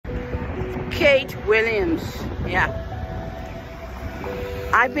Katt Williams. Yeah.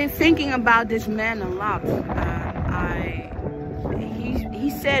 I've been thinking about this man a lot. He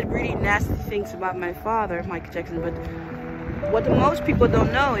said really nasty things about my father, Michael Jackson, but what most people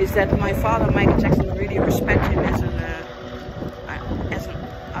don't know is that my father, Michael Jackson, really respected him as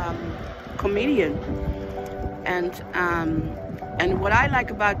a comedian. And what I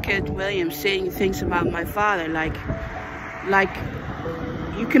like about Katt Williams saying things about my father, like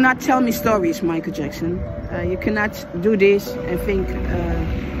you cannot tell me stories, Michael Jackson. You cannot do this and think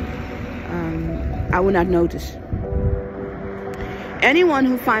I will not notice. Anyone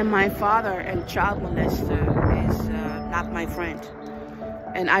who finds my father and child molester is not my friend.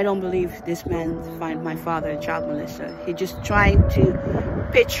 And I don't believe this man find my father and child molester. He's just trying to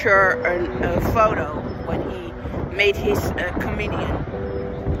picture a photo when he made his comedian.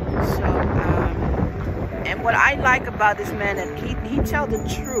 So, and what I like about this man, that he tells the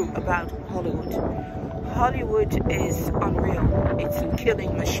truth about Hollywood. Hollywood is unreal. It's a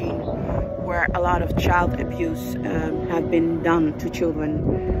killing machine where a lot of child abuse have been done to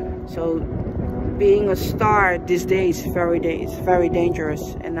children. So being a star these days is very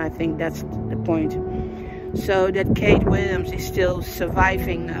dangerous, and I think that's the point. So that Katt Williams is still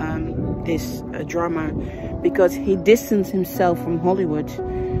surviving this drama because he distanced himself from Hollywood.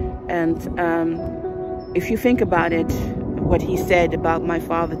 And if you think about it, what he said about my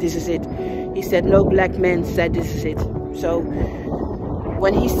father, this is it. He said no black man said this is it. So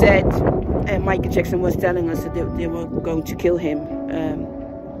when he said, and Michael Jackson was telling us that they were going to kill him,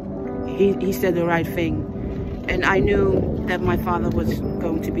 he said the right thing. And I knew that my father was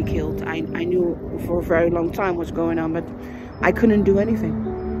going to be killed. I knew for a very long time what's going on, but I couldn't do anything.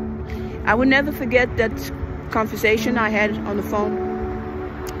 I will never forget that conversation I had on the phone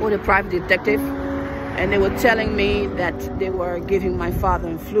with a private detective. And they were telling me that they were giving my father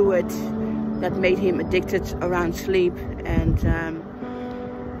a fluid that made him addicted around sleep, and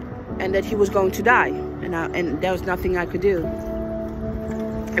that he was going to die. And there was nothing I could do.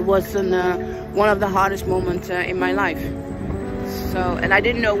 It was one of the hardest moments in my life. So, and I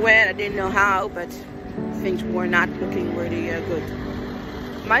didn't know when, I didn't know how, but things were not looking really good.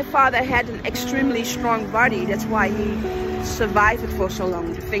 My father had an extremely strong body. That's why he survived it for so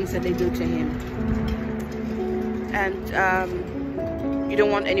long, the things that they do to him. And you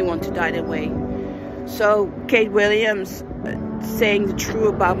don't want anyone to die that way. So Katt Williams saying the truth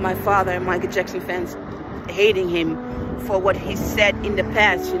about my father, and Michael Jackson fans hating him for what he said in the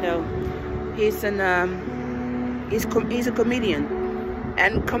past. You know, he's a comedian,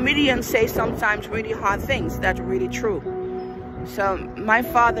 and comedians say sometimes really hard things. That's really true. So my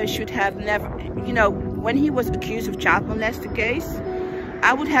father should have never, you know, when he was accused of child molester case,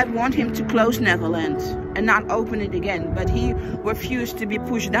 I would have wanted him to close Neverland and not open it again. But he refused to be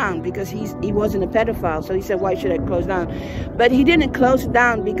pushed down because he wasn't a pedophile. So he said, why should I close down? But he didn't close it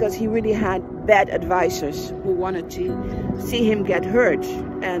down because he really had bad advisors who wanted to see him get hurt.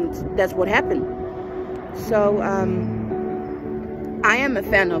 And that's what happened. So I am a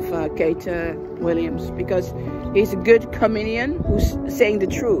fan of Katt Williams because he's a good comedian who's saying the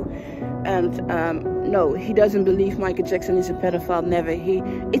truth. And no, he doesn't believe Michael Jackson is a pedophile, never.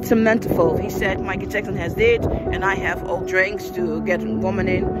 It's a mental fault. He said Michael Jackson has it, and I have all drinks to get a woman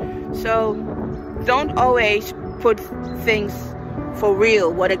in. So don't always put things for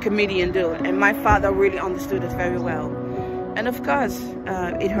real, what a comedian do. And my father really understood it very well. And of course,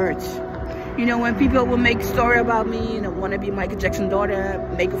 it hurts. You know, when people will make a story about me and want to be Michael Jackson's daughter,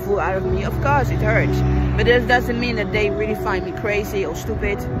 make a fool out of me, of course it hurts. But it doesn't mean that they really find me crazy or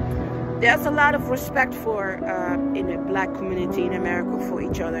stupid. There's a lot of respect for in the black community in America for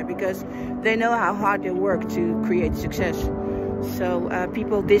each other because they know how hard they work to create success. So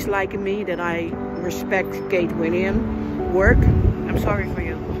people disliking me that I respect Katt Williams' work, I'm sorry for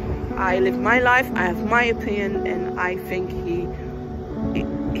you. I live my life, I have my opinion, and I think he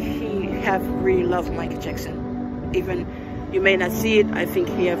have really loved Michael Jackson. Even you may not see it, I think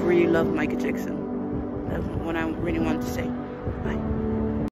he have really loved Michael Jackson. That's what I really want to say.